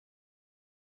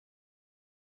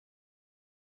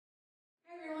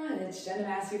Hi everyone, it's Jenna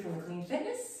Massey from Clean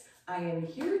Fitness. I am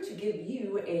here to give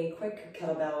you a quick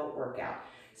kettlebell workout.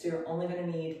 So you're only going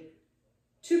to need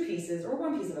two pieces or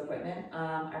one piece of equipment.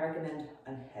 I recommend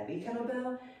a heavy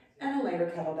kettlebell and a lighter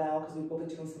kettlebell because we will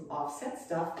be doing some offset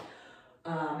stuff.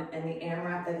 And the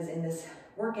AMRAP that is in this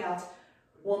workout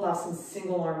will involve some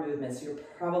single arm movements. So you're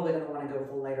probably going to want to go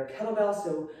with a lighter kettlebell.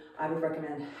 So I would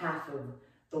recommend half of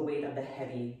the weight of the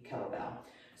heavy kettlebell.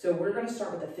 So we're going to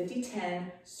start with a 50-10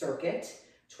 circuit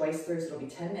twice through, so it'll be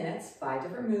 10 minutes, 5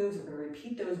 different moves. We're going to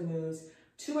repeat those moves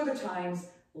 2 other times,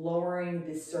 lowering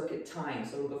the circuit time.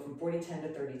 So we'll go from 40-10 to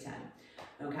 30-10,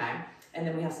 okay? And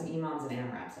then we have some EMOMs and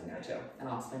AMRAPs in there too, and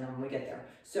I'll explain them when we get there.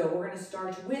 So we're going to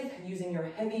start with using your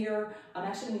heavier, I'm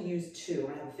actually going to use 2. I'm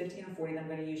going to have a 50 and a 40 that I'm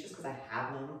going to use just because I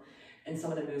have them, and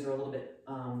some of the moves are a little bit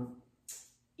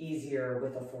easier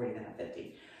with a 40 than a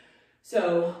 50.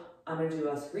 So I'm going to do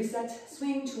a reset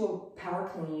swing to a power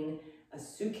clean, a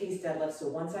suitcase deadlift. So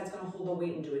one side's going to hold the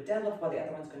weight and do a deadlift while the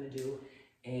other one's going to do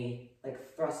a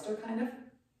like thruster kind of.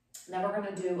 Then we're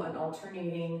going to do an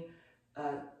alternating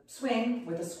swing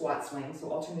with a squat swing. So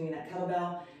alternating that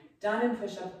kettlebell, down and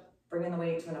push up, bringing the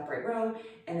weight to an upright row.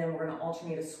 And then we're going to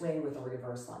alternate a swing with a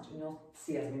reverse lunge. And you'll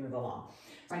see as we move along.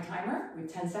 My timer, we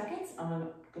have 10 seconds. I'm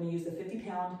going to use the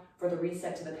 50-pound for the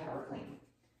reset to the power clean.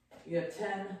 You have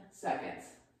 10 seconds.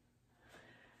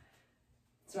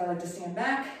 So I like to stand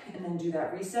back and then do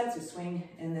that reset, so swing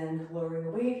and then lowering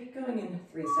the weight, going in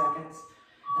 3 seconds,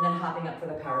 and then hopping up for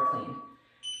the power clean.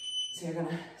 So you're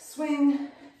gonna swing,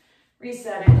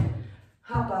 reset it,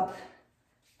 hop up,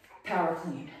 power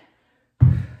clean.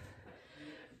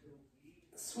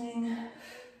 Swing,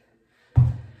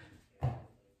 and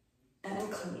then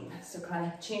clean. So kind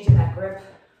of changing that grip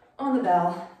on the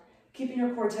bell, keeping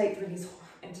your core tight through these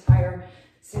entire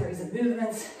series of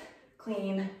movements.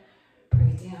 Clean, bring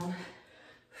it down,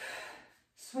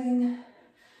 swing,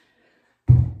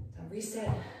 then reset,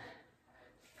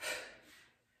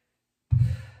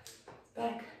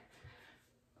 back,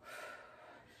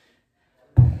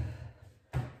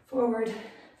 forward,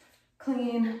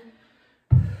 clean,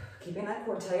 keeping that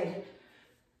core tight,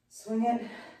 swing it,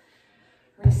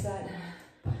 reset,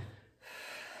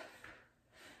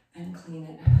 and clean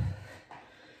it.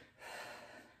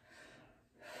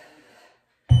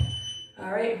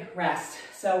 All right, rest.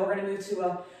 So we're gonna move to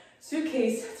a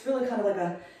suitcase. It's really kind of like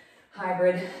a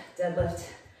hybrid deadlift.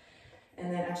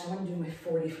 And then actually I'm gonna do my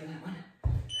 40 for that one.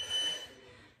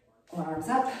 Arms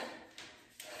up.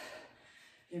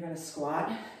 You're gonna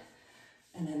squat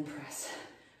and then press.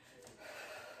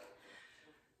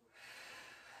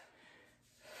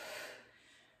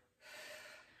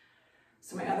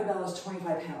 So my other bell is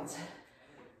 25 pounds. So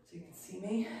you can see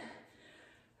me.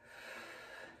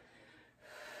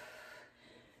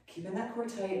 Keeping that core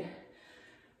tight.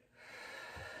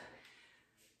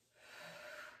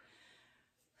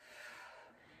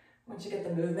 Once you get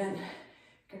the movement,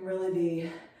 it can really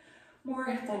be more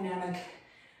dynamic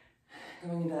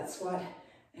going into that squat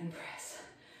and press.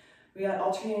 We got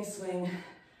alternating swing,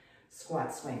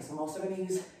 squat swing. So I'm also going to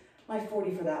use my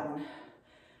 40 for that one.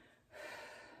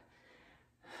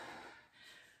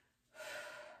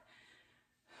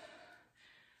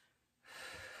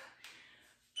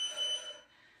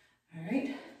 All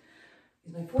right,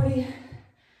 use my 40.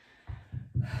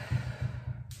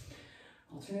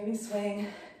 Alternating swing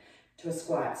to a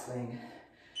squat swing.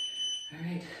 All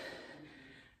right,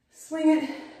 swing it,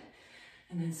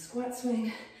 and then squat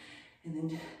swing, and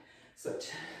then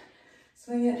switch.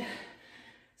 Swing it,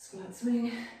 squat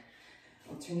swing,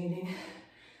 alternating,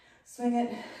 swing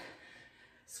it,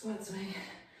 squat swing,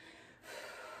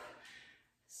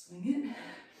 swing it,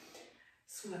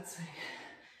 squat swing.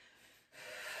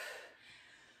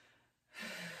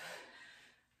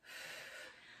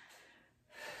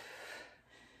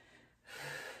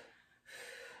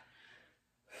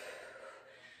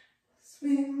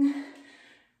 Swing,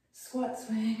 squat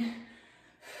swing,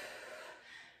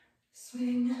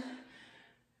 swing,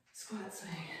 squat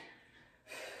swing,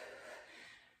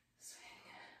 swing.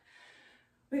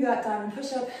 We got diamond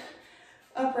push-up,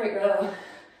 upright row.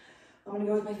 I'm gonna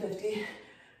go with my 50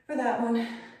 for that one.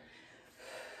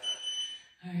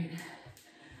 All right.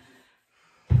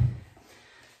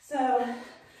 So,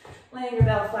 laying your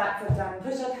bell flat for the diamond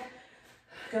push-up,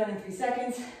 going in 3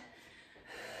 seconds.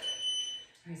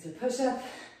 All right, so push up,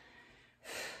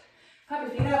 pop your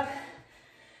feet up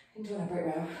into an upright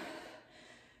row.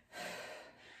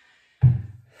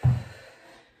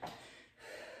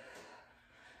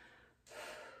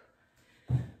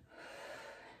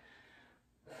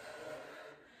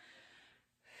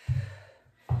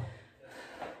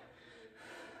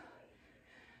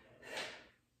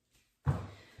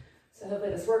 So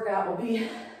hopefully this workout will be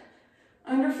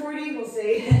under 40. We'll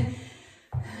see.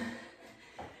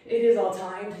 It is all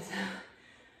timed, so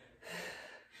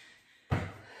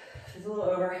if it's a little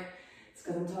over, it's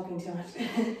because I'm talking too much.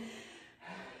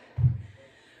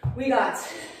 We got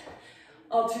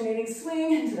alternating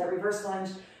swing into that reverse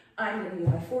lunge. I'm going to use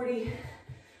my 40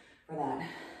 for that.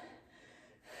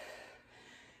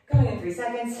 Going in 3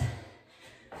 seconds.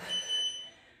 All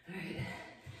right.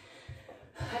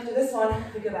 After this one,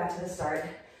 we go back to the start.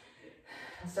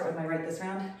 I'll start with my right this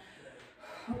round.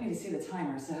 I don't need to see the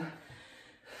timer,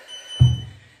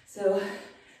 so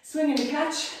swing into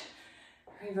catch,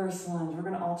 reverse lunge. We're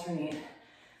going to alternate.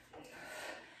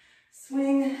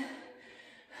 Swing,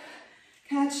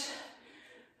 catch,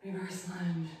 reverse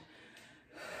lunge.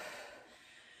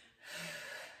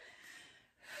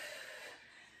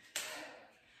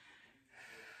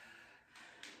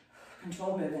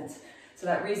 Controlled movements. So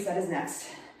that reset is next.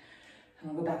 And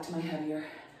I'll go back to my heavier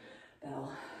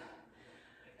bell.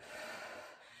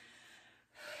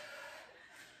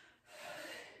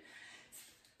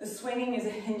 The swinging is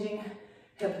a hinging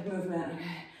hip movement,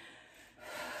 okay?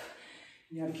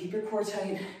 You gotta keep your core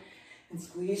tight and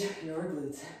squeeze your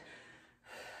glutes.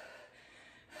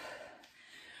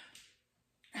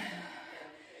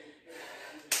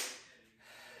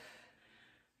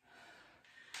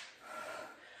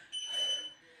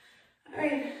 All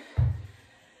right,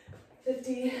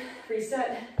 50,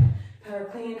 reset, power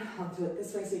clean. I'll do it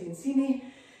this way so you can see me,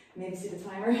 maybe see the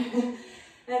timer,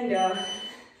 and go.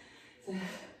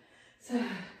 So,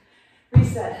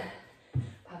 reset,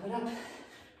 pop it up,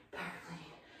 power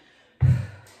clean.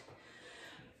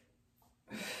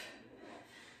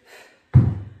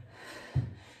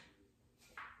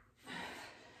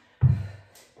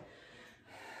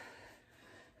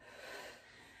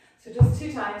 So just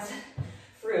 2 times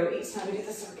through each time we do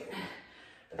the circuit,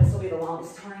 but this will be the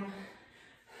longest time.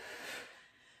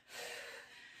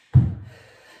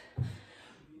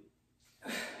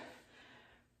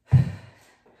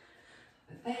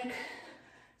 Back,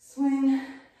 swing,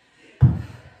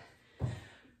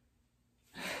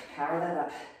 power that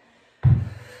up.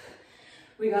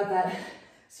 We got that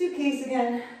suitcase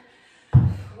again,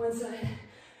 one side.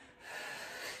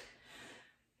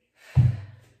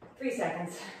 3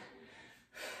 seconds.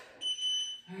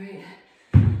 All right,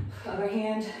 other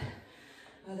hand,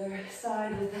 other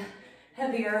side with the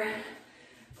heavier.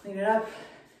 Clean it up.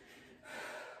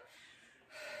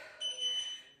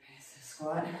 Okay, so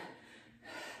squat.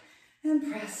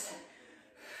 And press,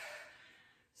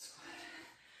 squat.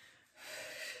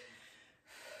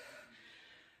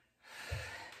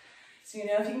 So you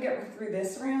know if you can get through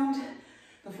this round,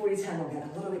 the 40-10 will get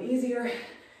a little bit easier,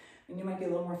 and you might be a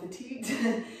little more fatigued.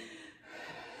 Try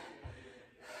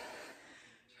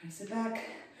to sit back,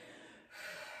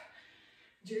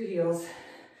 into your heels.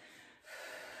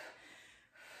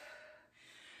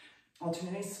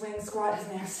 Alternating swing squat is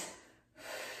next.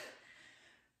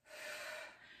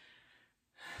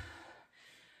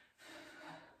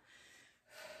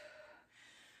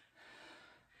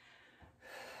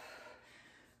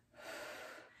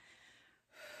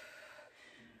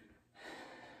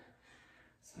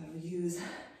 So I will use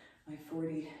my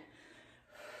 40.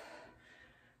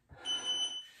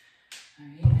 All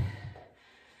right.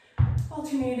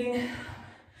 Alternating.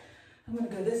 I'm going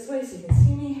to go this way so you can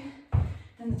see me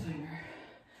and the timer.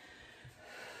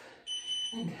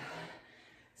 And go.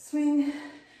 Swing,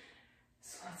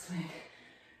 squat swing.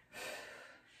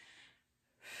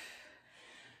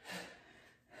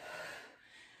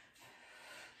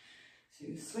 So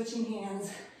switching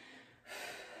hands.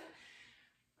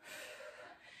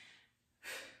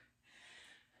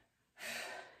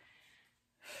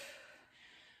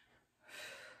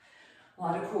 A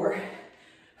lot of core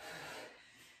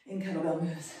in kettlebell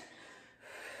moves.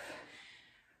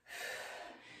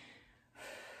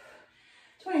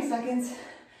 20 seconds.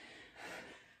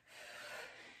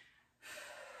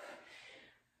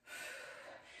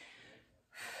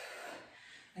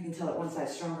 I can tell that one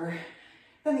side's stronger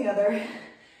than the other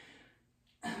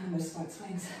when there's squat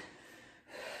swings.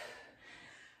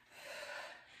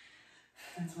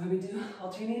 That's why we do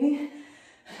alternating.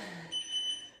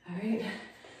 All right.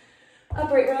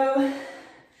 Upright row,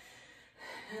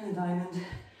 and the diamond.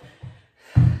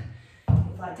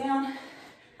 Flat down,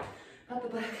 up the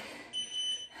back.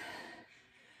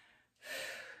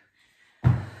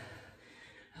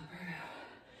 Upright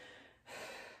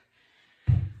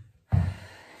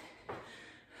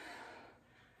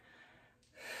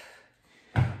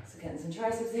row. So getting some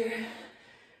triceps there,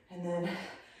 and then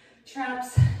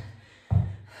traps.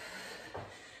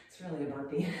 It's really a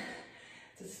burpee.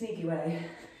 It's a sneaky way.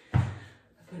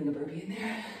 Putting a burpee in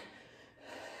there.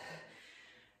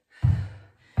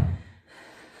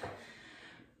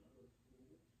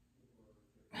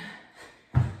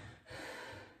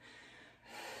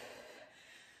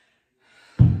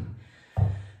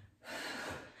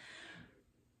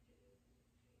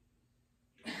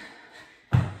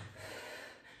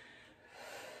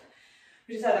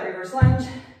 We just had that reverse lunge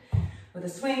with a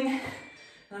swing. And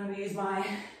I'm going to use my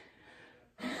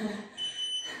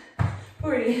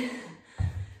 40.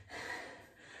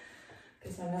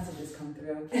 Guess my messages come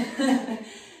through.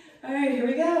 All right, here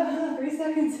we go. 3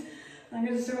 seconds. I'm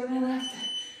going to start with my left.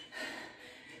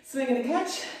 Swing and a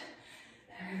catch.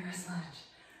 And reverse lunge.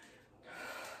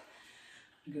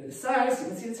 Go to the side so you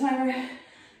can see the timer.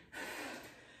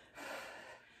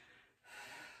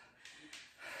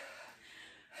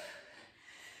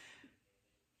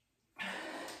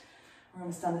 We're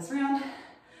almost done this round.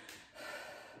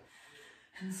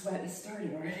 And the sweat is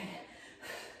started already.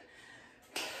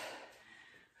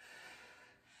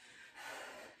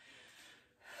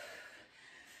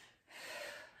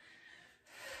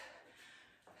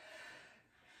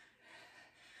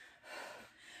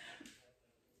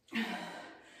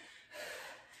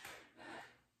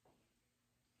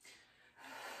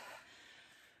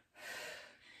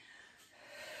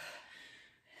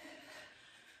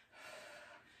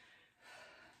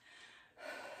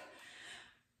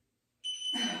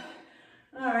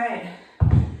 All right,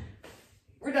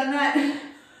 we're done that.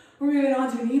 We're moving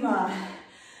on to an EMOM.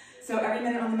 So every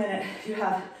minute on the minute, you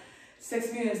have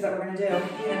 6 moves that we're gonna do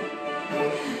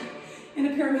in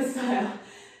a pyramid style.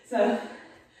 So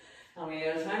I'll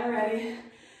get a timer ready.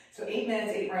 So 8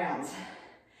 minutes, 8 rounds.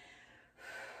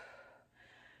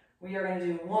 We are gonna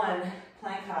do 1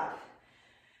 plank hop,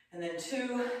 and then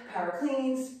 2 power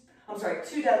cleans.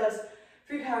 2 deadlifts,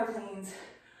 3 power cleans,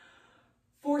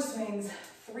 4 swings,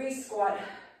 3 squat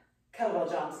kettlebell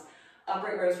jumps,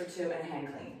 upright rows for 2, and a hand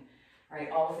clean. All right,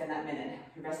 all within that minute.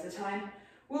 The rest of the time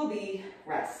will be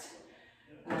rest.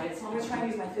 All right, so I'm gonna try and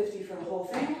use my 50 for the whole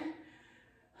thing.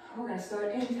 We're gonna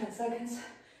start in 10 seconds.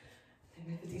 Take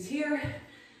my 50s here.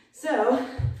 So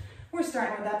we're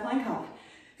starting with that plank hop.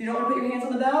 If you don't wanna put your hands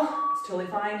on the bell, it's totally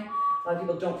fine. A lot of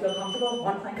people don't feel comfortable.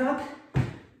 1 plank hop,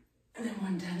 and then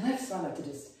 1 deadlift. So I like to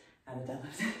just add a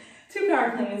deadlift. 2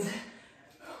 power cleans.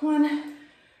 1,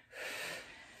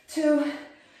 2,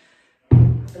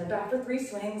 then back for 3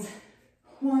 swings.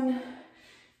 1,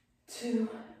 2,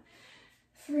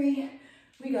 3.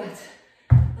 We got,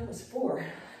 that was 4.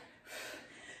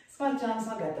 Squat jumps,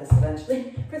 I'll get this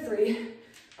eventually. For 3,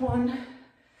 1,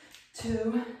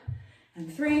 2,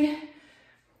 and 3.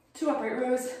 2 upright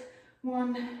rows.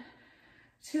 1,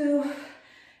 2,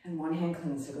 and 1 hand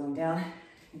clean. So going down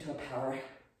into a power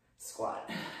squat.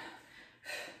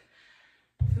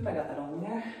 I hope I got that all in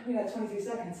there. We got 23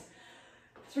 seconds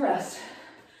to rest.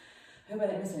 I hope I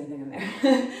didn't miss anything in there.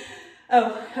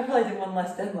 Oh, I probably did 1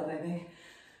 less deadlift, I think.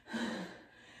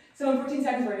 So in 14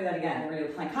 seconds, we're gonna do that again. We're gonna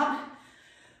do a plank hop,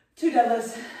 2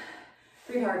 deadlifts,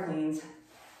 3 power cleans,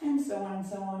 and so on and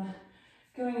so on.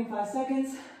 Going in 5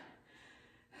 seconds.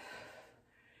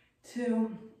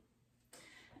 2,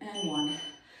 and 1.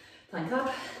 Plank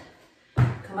hop,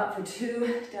 come up for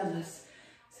 2 deadlifts.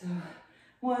 So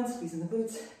 1, squeezing the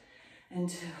glutes, and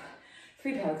 2,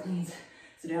 3 power cleans.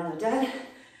 So down on the dead,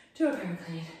 2 a power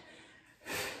clean.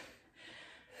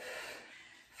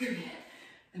 3.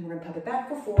 Then we're gonna pop it back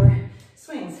for 4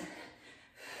 swings.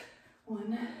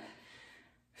 1.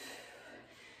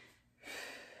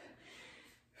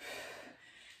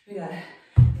 We got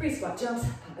 3 squat jumps,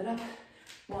 pop it up.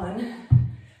 1,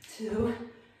 2,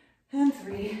 and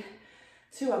 3.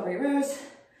 2 upright rows.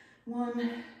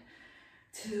 1,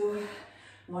 2,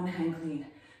 1 hand clean.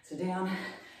 So down,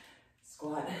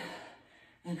 squat,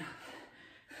 and up.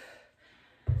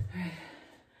 All right.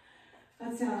 I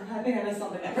think I missed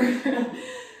something there.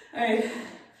 All right.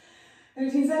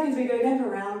 13 seconds, we go again for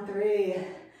round 3.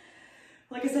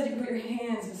 Like I said, you can put your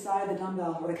hands beside the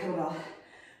dumbbell or the kettlebell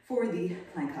for the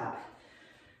plank hop.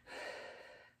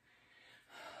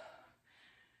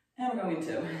 And we're going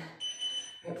into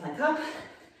our plank hop.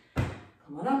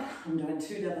 Come on up. I'm doing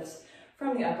 2 deadlifts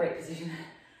from the upright position.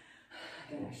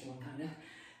 Get an extra one kind of.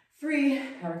 3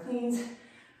 power cleans.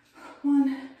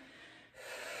 1.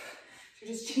 So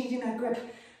you're just changing that grip,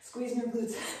 squeezing your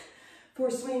glutes. 4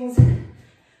 swings.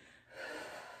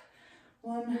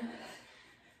 1,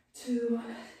 2,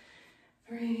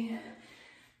 3,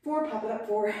 4. Pop it up.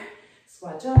 4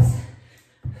 squat jumps.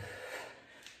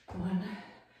 1,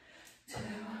 2,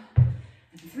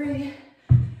 and 3.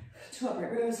 2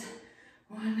 upright rows.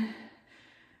 1,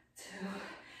 2,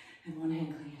 and 1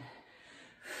 hand clean.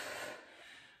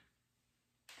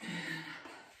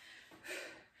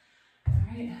 All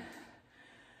right.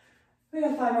 We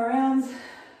got 5 more rounds.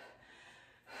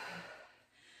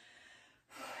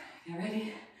 Get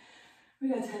ready. We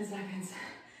got 10 seconds.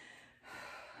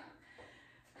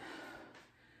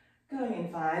 Going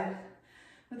in 5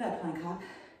 with that plank hop.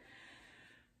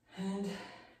 And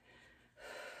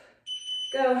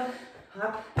go.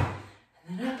 Hop,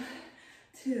 and then up,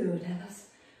 2 deadlifts,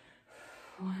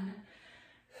 1,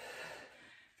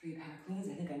 3 power cleans.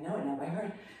 I think I know it now by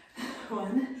heart.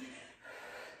 1,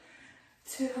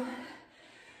 2,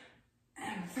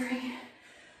 and 3,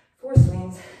 4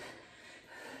 swings.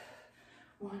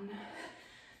 1,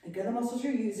 think of the muscles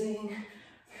you're using. 3,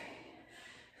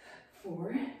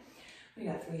 4, we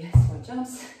got 3 squat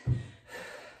jumps.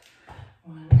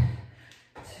 1,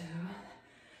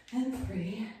 2, and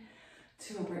 3,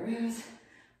 2 upright rows.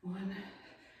 1,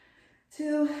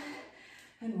 2,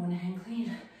 and 1 hand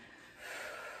clean.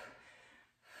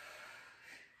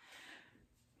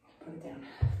 Put it down.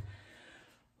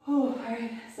 Oh, all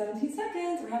right, 17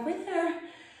 seconds, we're halfway there.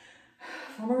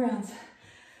 4 more rounds.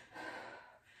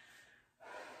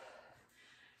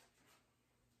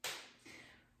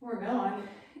 We're going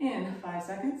in 5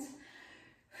 seconds.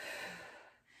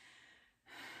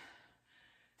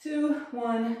 2,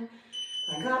 1,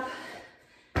 plank up,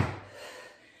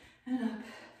 and up.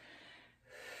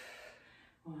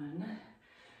 1,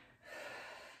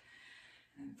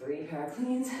 and 3 power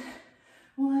cleans.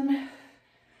 1,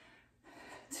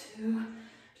 2,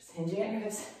 just hinging at your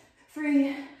hips.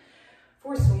 3,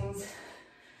 4 swings.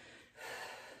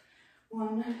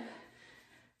 1,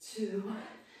 2,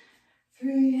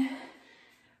 3,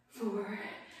 4,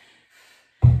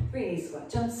 3 squat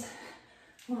jumps.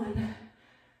 1,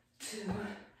 2,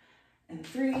 and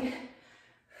 3.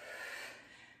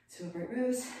 2 upright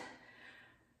rows.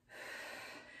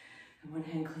 And 1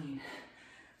 hand clean.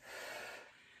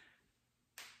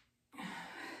 All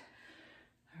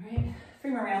right,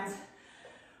 3 more rounds.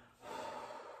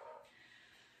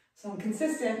 So I'm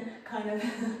consistent kind of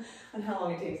on how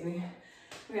long it takes me.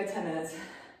 We got 10 minutes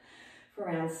for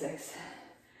round 6.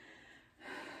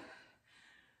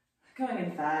 Going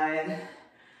in 5,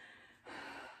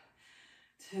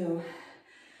 2,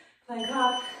 plank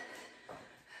hop.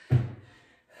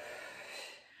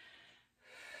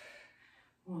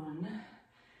 1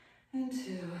 and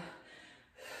 2,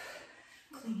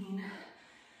 clean.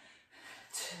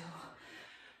 2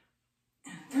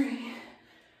 and 3.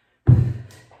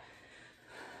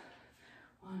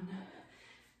 1,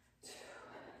 2,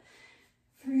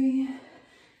 3,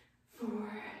 4.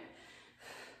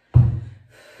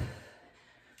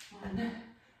 1,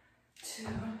 2,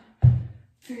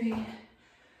 3.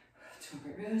 2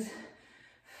 upright rows.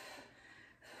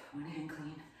 1 hand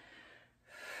clean.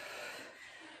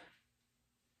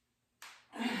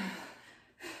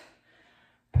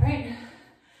 All right.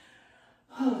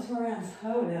 Oh, 2 more rounds.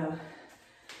 Oh no.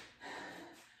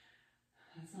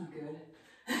 That's not good.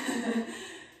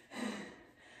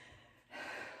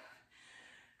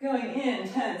 Going in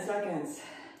 10 seconds.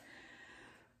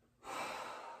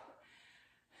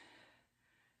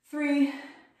 3,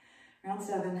 round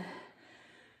 7.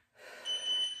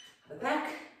 The back.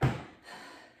 2,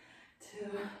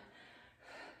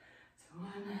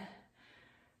 1,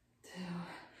 2,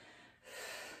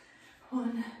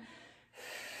 1,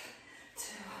 2,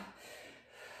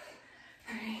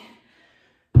 3.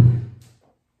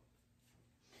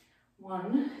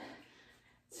 1,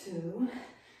 2,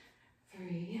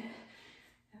 3,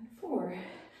 and 4.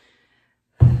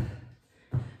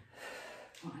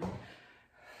 1,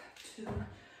 2,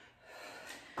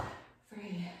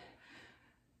 3,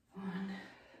 1,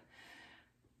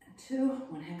 and 2.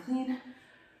 1 hand clean.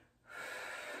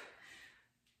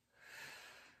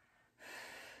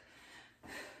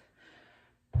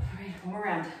 All right, 1 more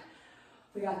round.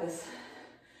 We got this.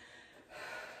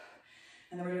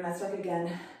 And then we're doing that circuit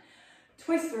again.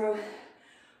 Twice through,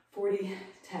 40,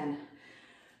 10.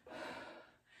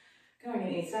 Going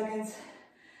in 8 seconds.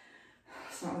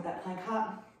 Start with that plank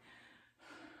hop.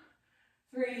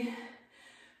 3,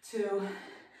 2,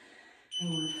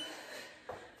 and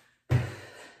 1.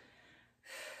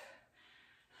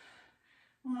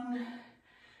 1,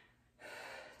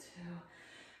 2,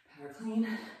 power clean.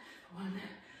 1,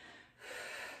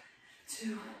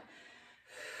 2,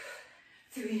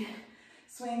 3,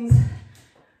 swings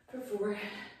for 4.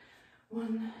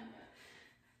 1,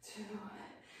 2,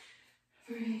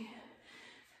 3,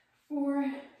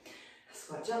 4.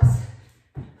 Squat jumps.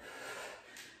 1,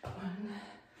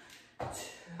 2,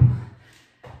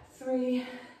 3.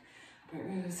 Upright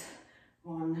rows.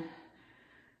 1,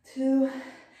 2,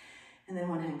 and then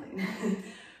 1 hand clean.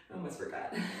 Almost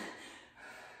forgot. And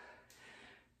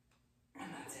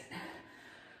that's it.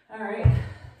 All right.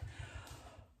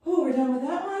 Oh, we're done with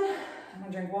that one. I'm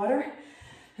gonna drink water,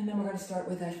 and then we're gonna start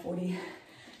with that 40,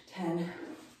 10.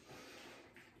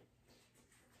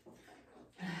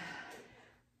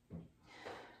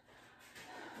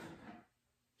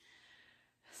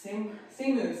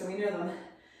 Same moves, so we know them.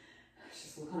 It's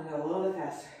just we'll kind of got a little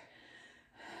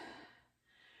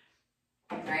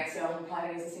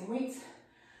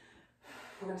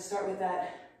We're going to start with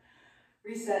that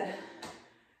reset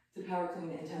to power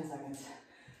clean in 10 seconds.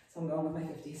 So I'm going with my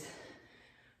 50s.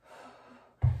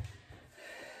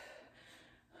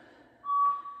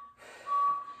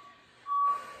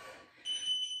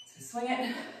 So swing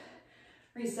it,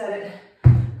 reset it,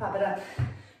 pop it up,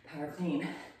 power clean.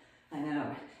 I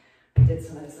know, we did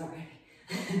some of this already.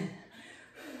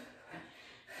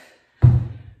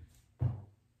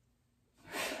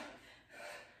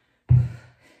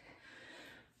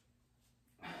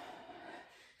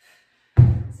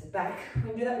 Sit back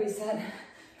when you do that reset.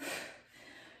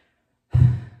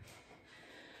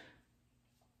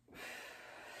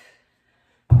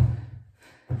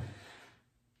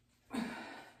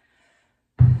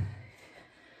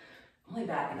 Only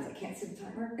bad because I can't see the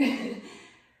timer.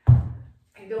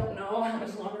 I don't know how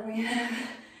much longer we have.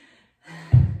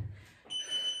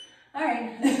 All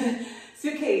right,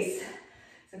 suitcase.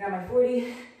 So I got my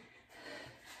 40.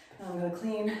 Now I'm gonna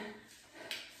clean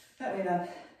that weight up.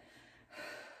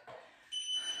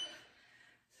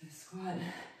 So squat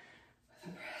with a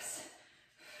press.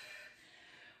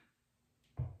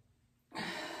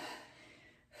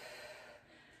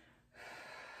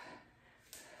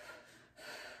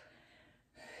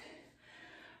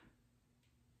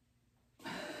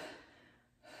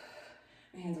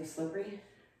 My hands are slippery.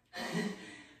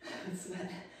 It's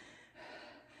wet.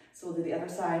 So we'll do the other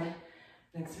side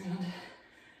next round.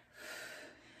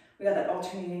 We got that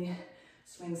alternating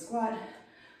swing squat.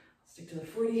 Stick to the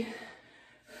 40.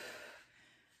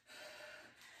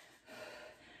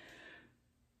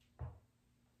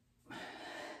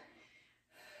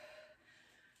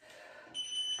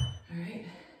 All right,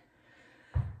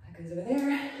 that goes over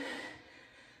there.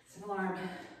 Single arm.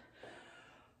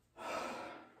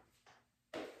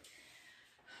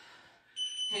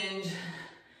 Hinge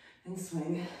and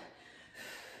swing.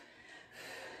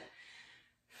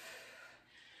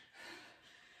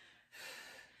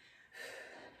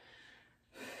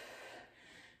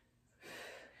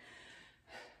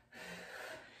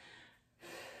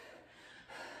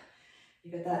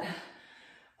 You get that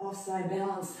offside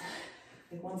balance,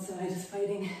 like one side is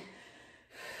fighting.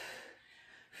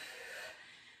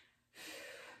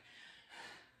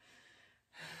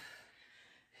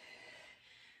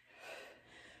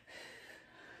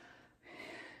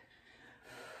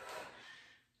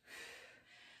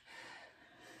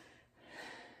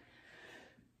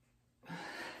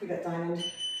 We got diamond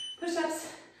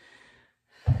push-ups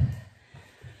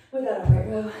with that upright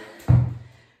row.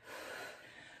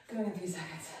 Going in 3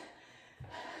 seconds.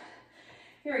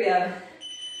 Here we go.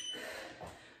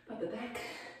 Pop it back.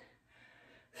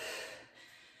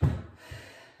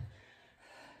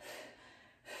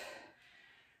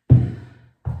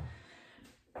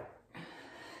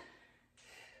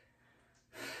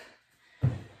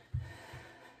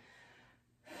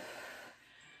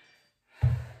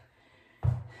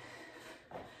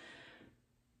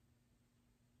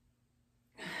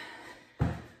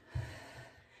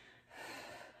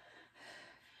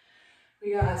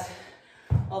 We got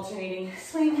alternating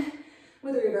swing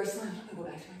with a reverse lunge. I'm gonna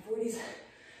go back to my 40s.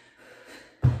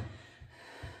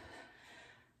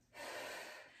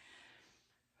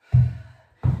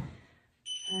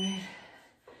 All right.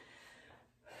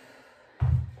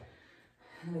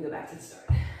 And then we go back to the start.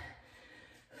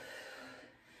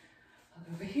 I'll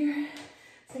go over here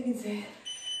so you can see.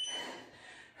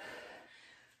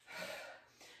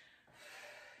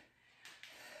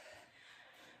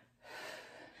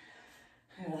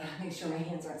 Make sure my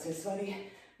hands aren't so sweaty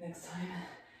next time.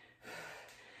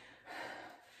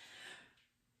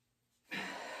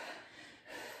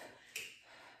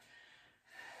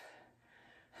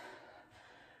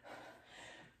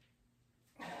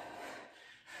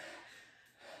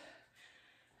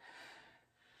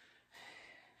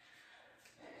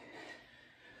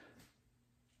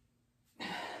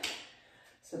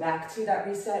 So back to that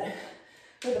reset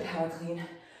with a power clean.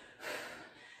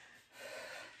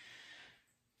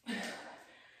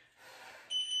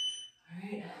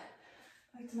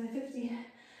 To my 50.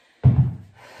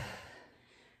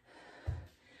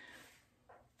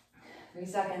 3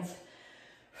 seconds.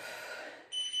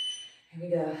 Here we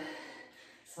go.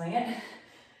 Swing it.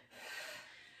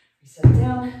 Reset it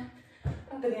down.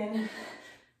 Up it in.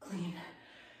 Clean.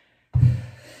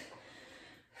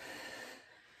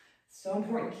 So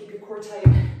important to keep your core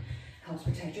tight. Helps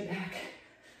protect your back.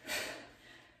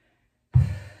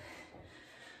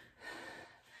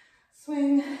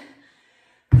 Swing.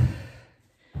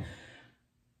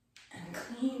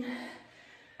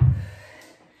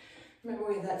 Remember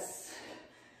we have that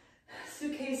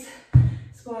suitcase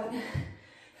squat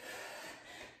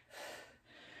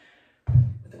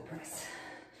with a press.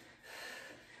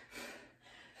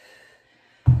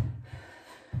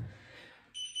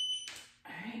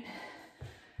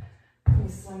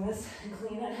 swing this and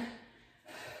clean it.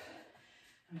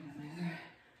 I got my other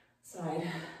side.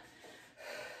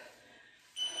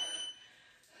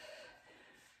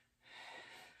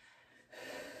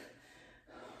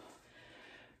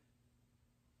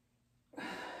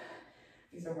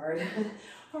 These are hard.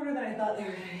 Harder than I thought they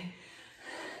were going to be.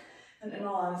 And in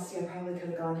all honesty, I probably could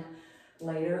have gone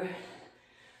lighter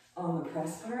on the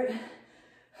press part.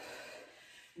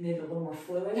 Made it a little more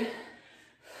fluid.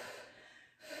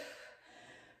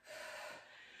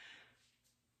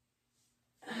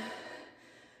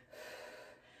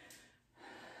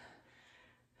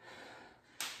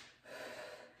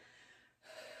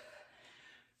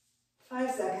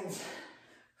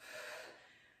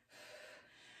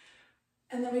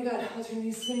 And then we got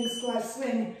alternating swing, squat,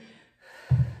 swing.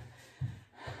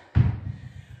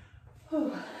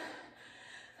 Whew.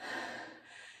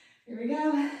 Here we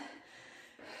go.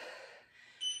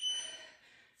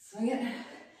 Swing it, and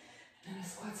then a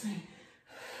squat swing.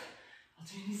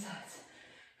 Alternating sides.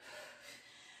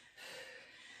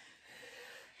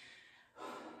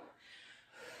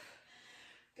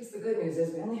 Because the good news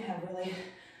is we only have really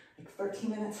like 13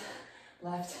 minutes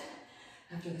left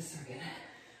after the circuit.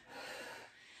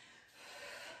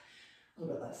 A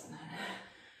little bit less than that.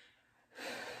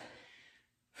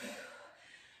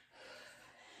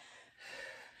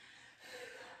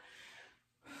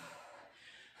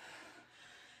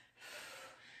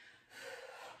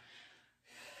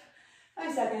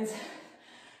 5 seconds.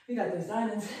 We got those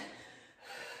diamonds.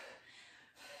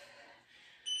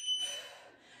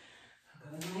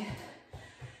 I'll go with my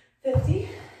 50.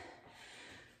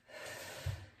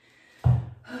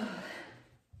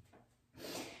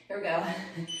 Here we go.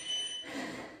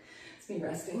 It's me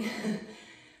resting.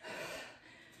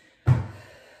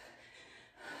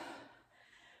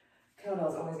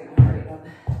 Kettlebell's always get my heart rate up.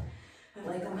 I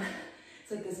like them.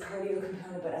 It's like this cardio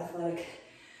component, but athletic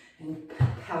and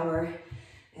power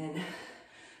and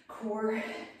core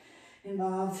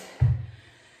involved.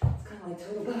 It's kind of like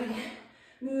total body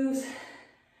moves,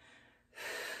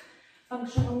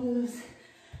 functional moves.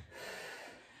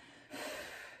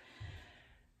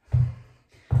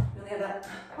 Then we have that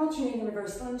alternating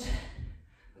reverse lunge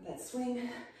with that swing.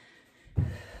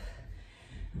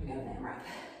 We got an AMRAP.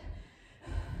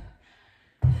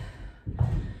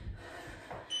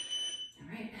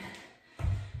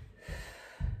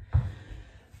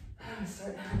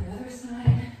 Start on the other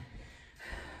side.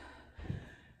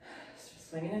 Start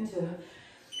swinging into,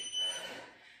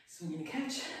 swinging to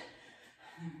catch,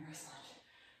 and then reverse lunge.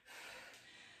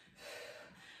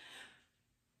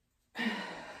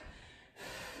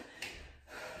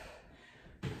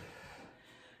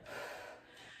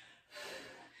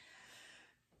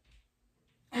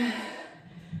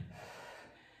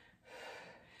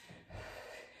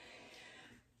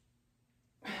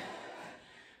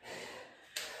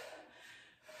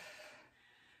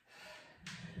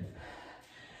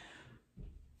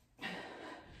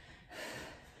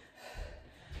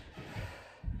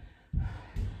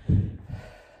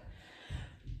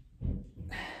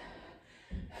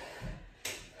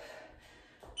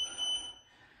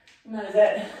 And that is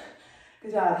it.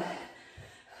 Good job.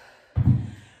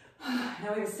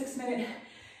 Now we have a 6-minute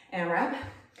AMRAP.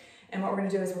 And what we're gonna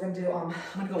do is we're gonna do, I'm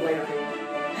gonna go lighter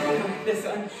this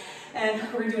one. And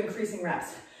we're gonna do increasing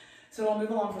reps. So it'll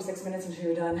move along for 6 minutes until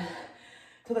you're done.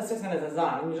 Till that 6 minutes is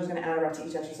done. You're just gonna add a rep to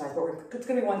each exercise, but it's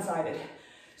gonna be one-sided.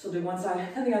 So we'll do one side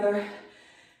and the other,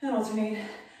 and alternate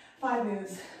 5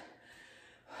 moves.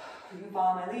 You can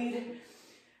follow my lead.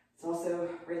 It's also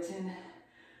written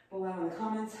below in the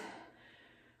comments.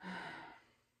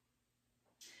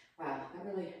 Wow, that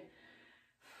really,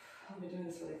 I've been doing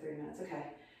this for like 3 minutes. Okay,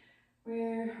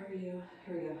 where are you?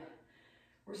 Here we go.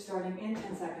 We're starting in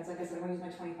 10 seconds. Like I said, I'm gonna use my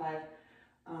 25.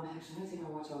 Actually, I'm gonna take my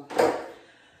watch off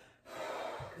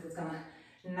because it's gonna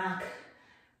knock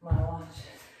my watch.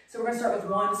 So we're gonna start with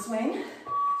one swing,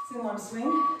 single arm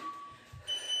swing,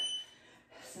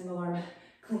 single arm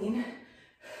clean,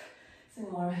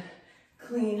 single arm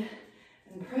clean,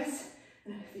 and press.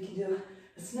 And if you can do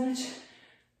a snatch,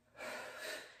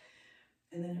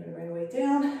 and then you're gonna bring the weight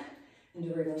down and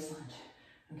do a reverse lunge.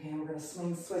 Okay, and we're gonna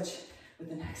swing switch with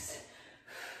the next.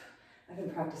 I've been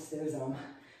practicing those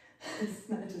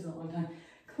snatches a long time.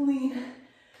 Clean,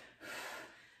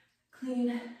 clean,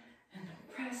 and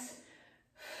press.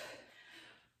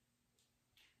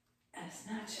 And a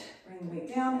snatch, bring the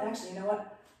weight down. And actually, you know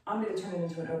what? I'm gonna turn it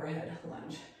into an overhead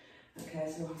lunge. Okay,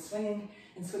 so I'm swinging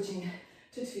and switching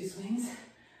to 2 swings.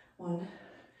 1,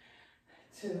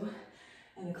 2,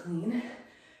 and a clean,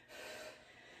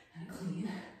 and a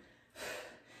clean,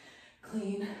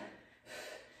 clean,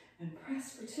 and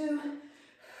press for 2,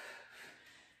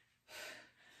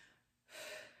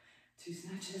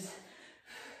 snatches.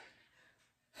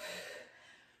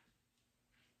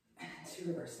 And 2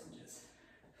 reverse lunges.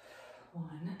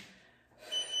 1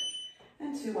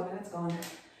 and 2. 1 minute's gone.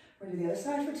 We're gonna do the other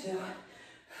side for 2.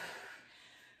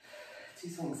 2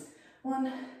 swings.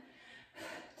 1,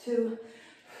 2.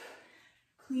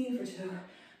 Clean for 2.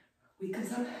 Weight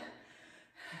comes up.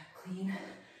 Clean.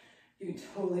 You can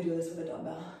totally do this with a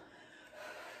dumbbell.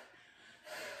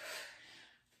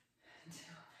 And 2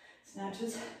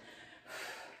 snatches.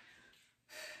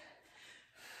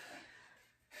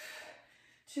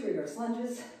 2 reverse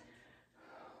lunges.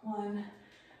 1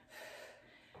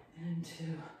 and 2.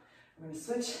 We're going to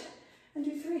switch and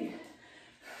do 3.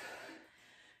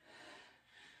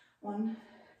 1,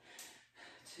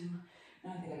 2.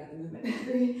 Now I think I got the movement.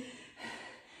 3.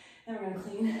 Now we're going to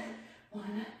clean.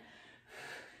 1,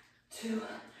 2,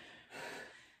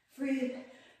 3.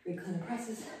 3 clean and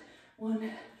presses.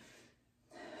 1,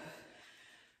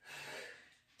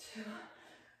 2,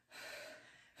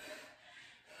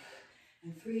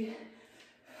 and 3.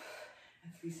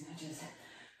 And 3 snatches.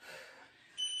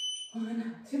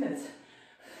 1, 2 minutes.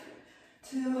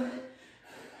 2,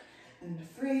 and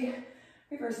 3.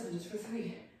 Reverse lunges for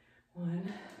 3.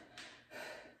 1,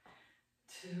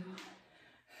 2,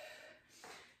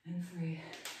 and 3.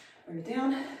 Bring it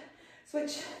down.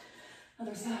 Switch.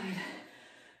 Other side.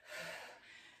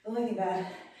 The only thing bad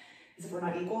is if we're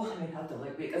not equal, I might have to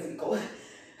like make us equal.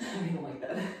 I don't like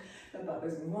that. That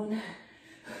bothers me. 1,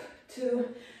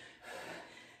 2,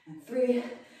 and 3.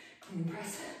 Clean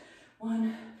press.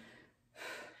 1,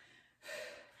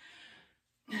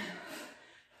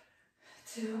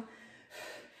 2,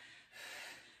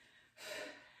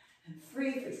 and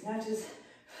 3. 3 snatches.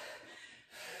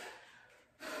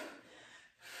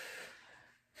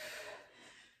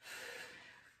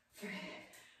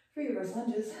 3 reverse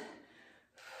lunges.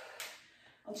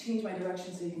 I'll change my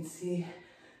direction so you can see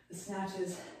the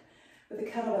snatches. With the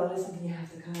kettlebell, it is something you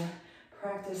have to kind of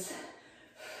practice.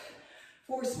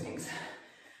 4 swings.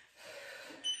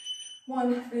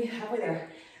 1, 3, halfway there.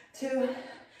 2,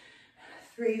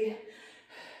 3,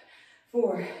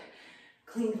 4.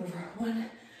 Clean for 1,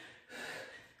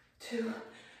 2,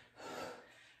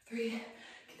 3.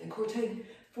 Get the core tight.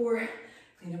 4.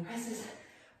 Clean and presses.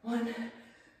 1,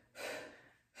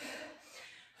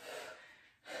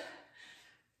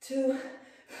 2,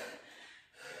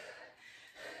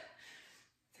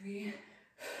 3,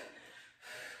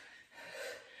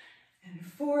 and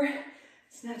 4.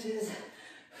 Snatches.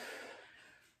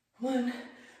 1,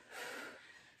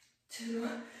 2,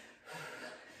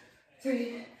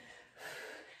 3,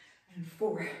 and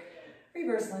 4.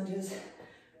 Reverse lunges.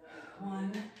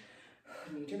 1,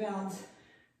 need your balance.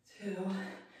 2,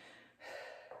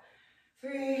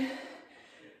 3,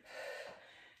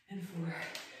 and 4.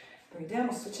 Bring it down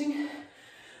while switching.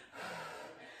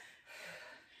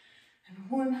 And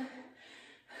 1,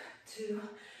 2,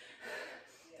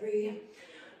 3,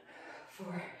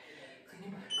 4.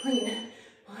 Clean.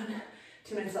 1,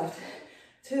 2 minutes left.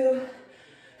 2,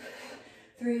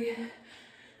 3,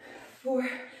 4.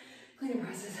 Clean and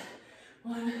presses.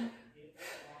 1,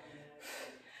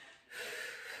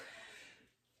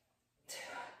 2,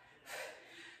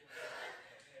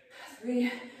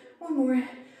 3. 1 more.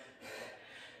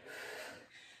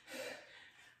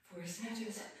 4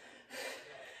 snatches.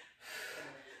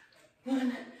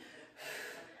 1,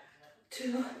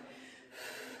 2,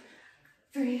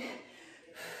 3,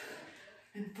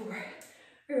 and 4.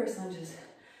 Reverse lunges.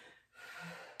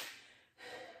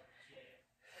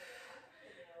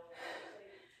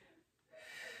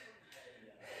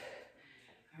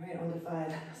 All right, on to 5.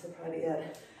 This will probably be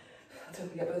it. Let's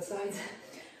hope we get both sides.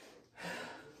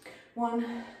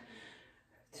 1,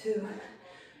 2,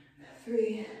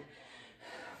 3,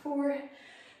 4,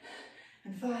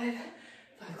 and 5.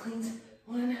 5 cleans.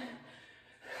 1,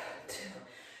 2,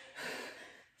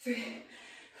 3,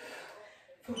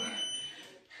 4,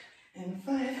 and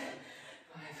 5. 5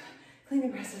 clean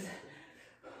and presses.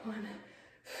 1,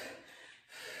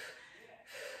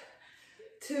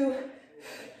 2,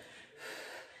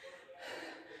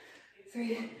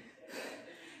 3,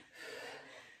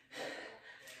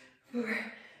 4,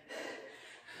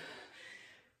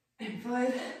 and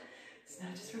 5.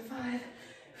 Snatches for 5.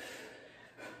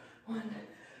 1,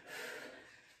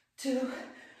 2,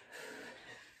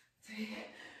 3,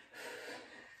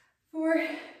 4,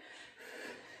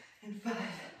 and 5.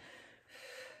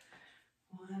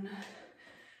 1,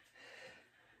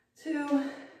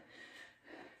 2,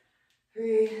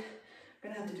 3. We're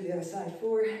gonna have to do the other side.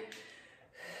 4,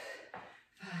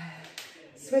 5.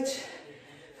 Switch.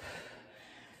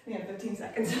 We have 15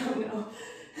 seconds. Oh no.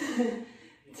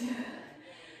 2,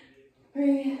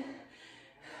 3,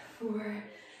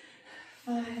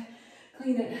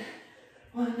 it.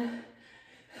 1,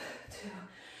 2,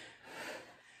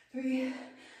 3,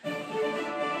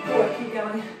 4. Keep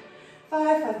going.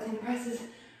 5 clean presses.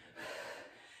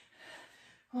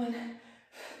 1,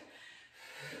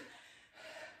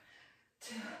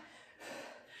 2,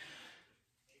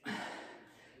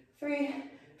 3,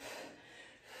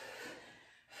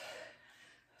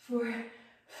 4,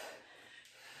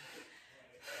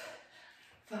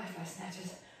 5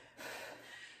 snatches.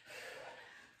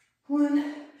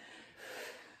 1,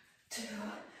 2,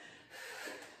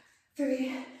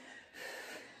 3,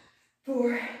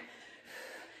 4,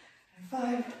 and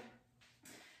 5.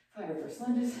 5 reverse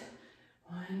lunges.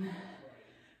 1,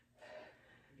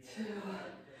 2,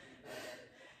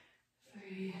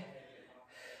 3,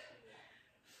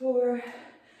 4,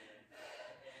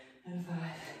 and 5.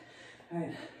 All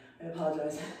right, I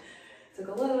apologize. Took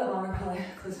a little bit longer, probably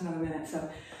close to another minute. So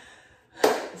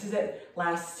this is it.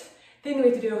 Last thing that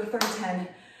we have to do, 30, 10,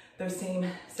 those same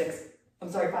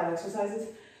 5 exercises,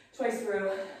 twice through.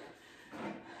 Let's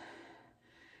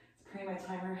pray my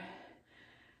timer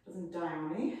doesn't die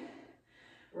on me.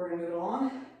 We're gonna move it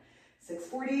along.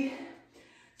 6:40.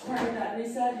 Start with that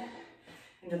reset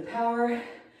into the power.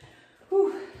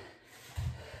 Whew.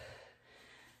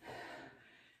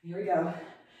 Here we go.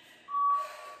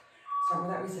 Start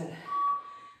with that reset.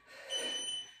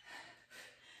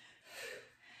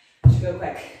 It should go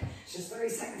quick. It's just 30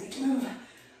 seconds each move.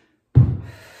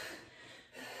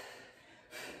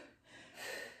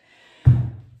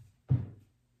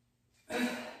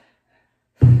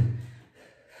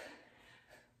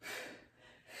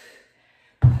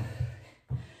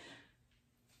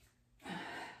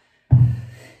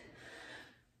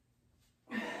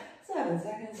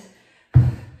 Seconds.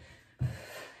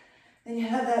 Then you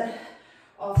have that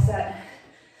offset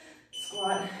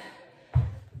squat. All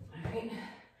right.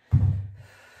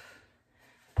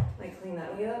 Like clean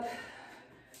that weight up.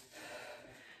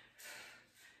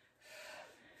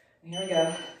 And here we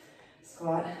go.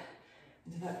 Squat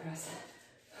into that press.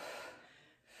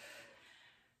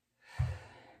 I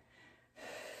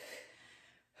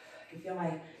can feel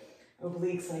my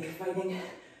obliques like fighting.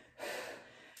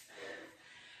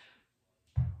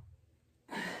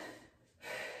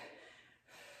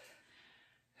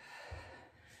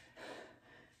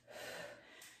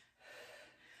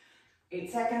 Eight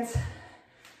seconds.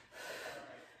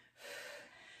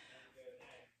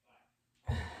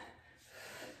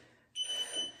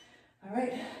 All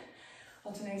right,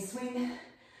 alternating swing,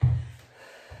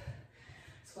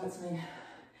 squat swing.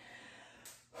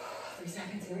 3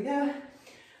 seconds, here we go.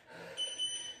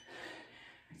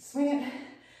 Swing it,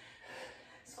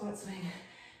 squat swing,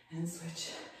 and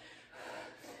switch.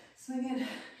 Swing it,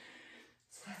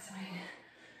 squat swing.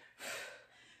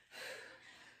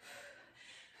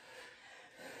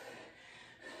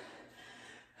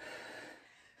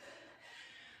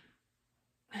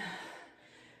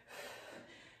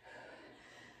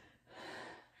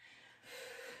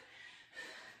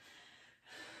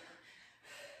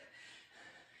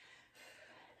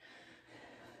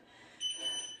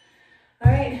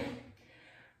 All right,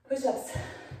 push-ups,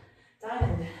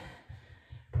 diamond.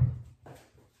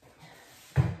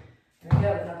 Here we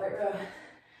go, with an upright row.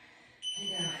 Here we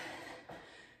go.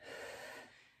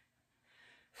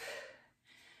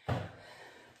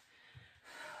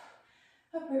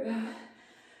 Upright row.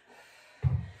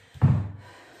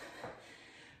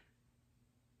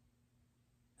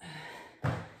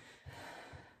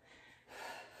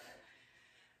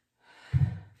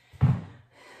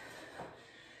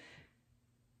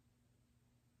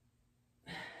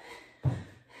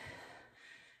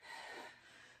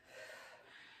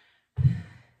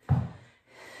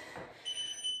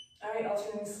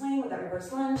 Alternating swing with that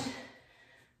reverse lunge.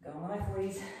 Going on my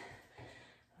 40s.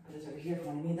 I'll put this over here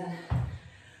when I need that.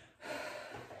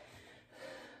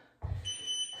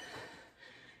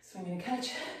 Swing and catch.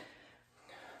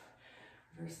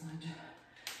 Reverse lunge.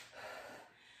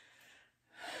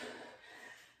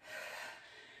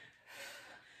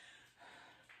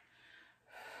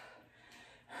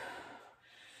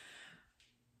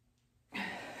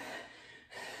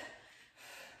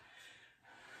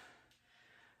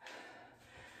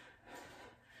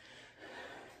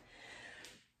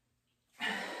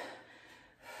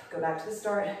 Go back to the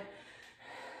start, to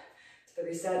the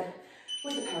reset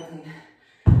with the power clean.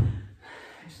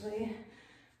 Actually,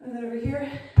 move that over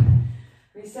here,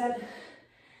 reset.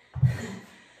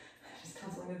 Just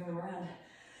constantly moving them around.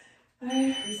 All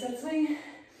right, reset swing.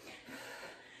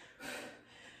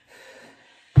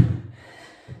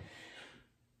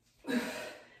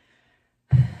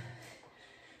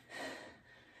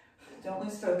 Don't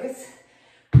lose focus.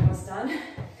 Almost done.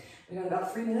 We got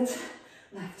about 3 minutes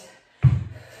left.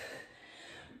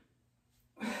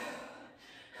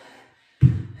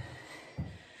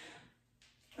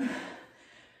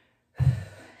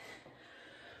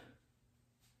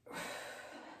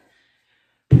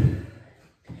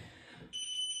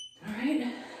 All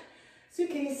right,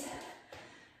 suitcase.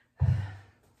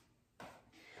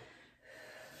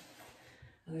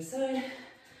 Other side,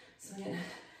 swing it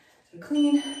to a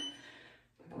clean.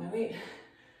 Pick up my weight. You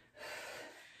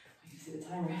can see the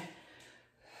timer.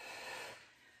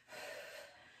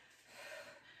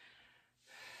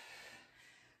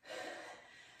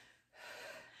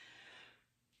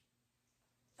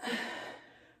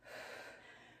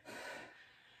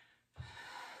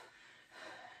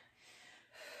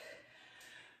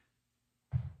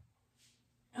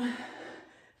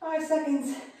 Five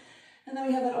seconds, and then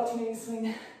we have that alternating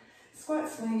swing, squat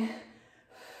swing.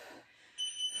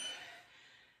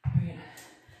 All right,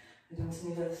 I don't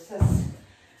need to assess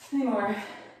anymore. I'm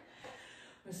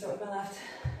gonna start with my left.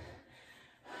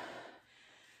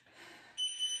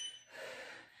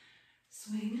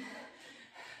 Swing,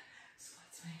 squat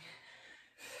swing.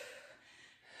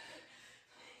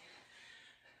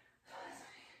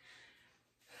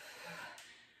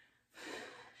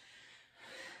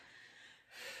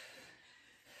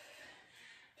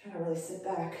 Trying to really sit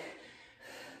back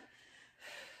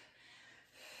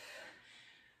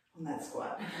on that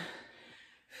squat.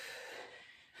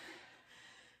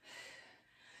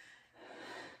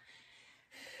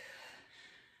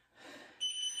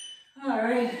 All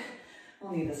right,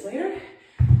 we'll need this later.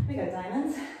 We got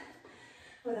diamonds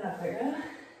with an upright row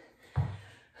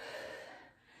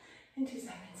in 2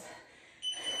 seconds.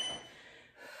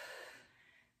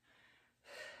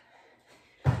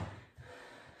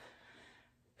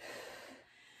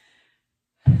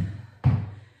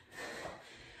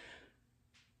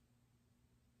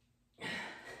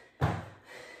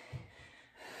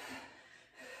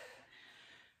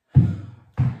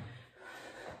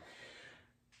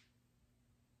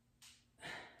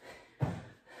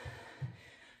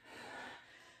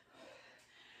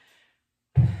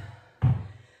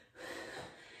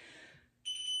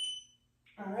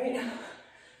 All right,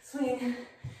 swing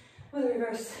with a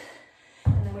reverse,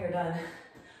 and then we are done.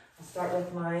 I'll start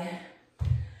with my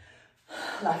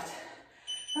left.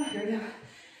 Oh, here we go.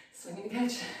 Swing and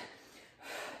catch.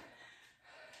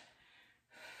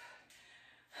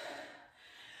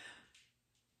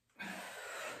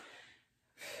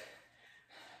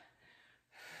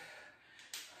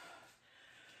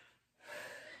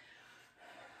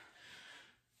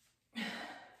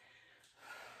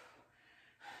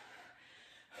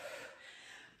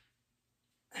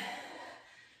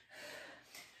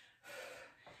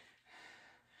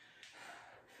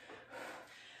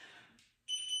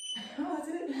 Oh, that's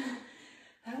it.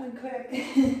 That went quick.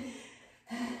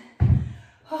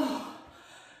 Oh,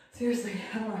 seriously,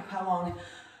 I don't know how long.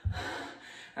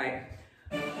 All right,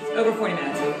 it's over 40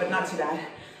 minutes, but not too bad.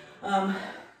 I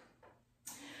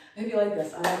hope you like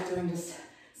this. I like doing just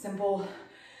simple,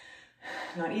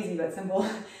 not easy, but simple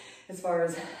as far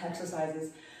as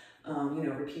exercises, you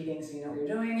know, repeating so you know what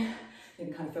you're doing. You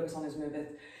can kind of focus on those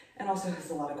movements. And also it's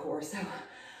a lot of core, so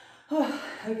I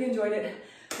hope you enjoyed it.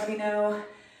 Let me know.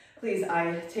 Please,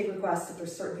 I take requests. If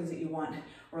there's certain things that you want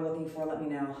or looking for, let me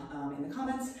know in the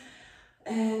comments.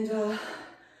 And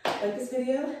like this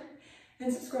video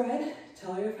and subscribe.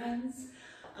 Tell your friends.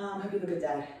 Hope you have a good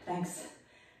day. Thanks.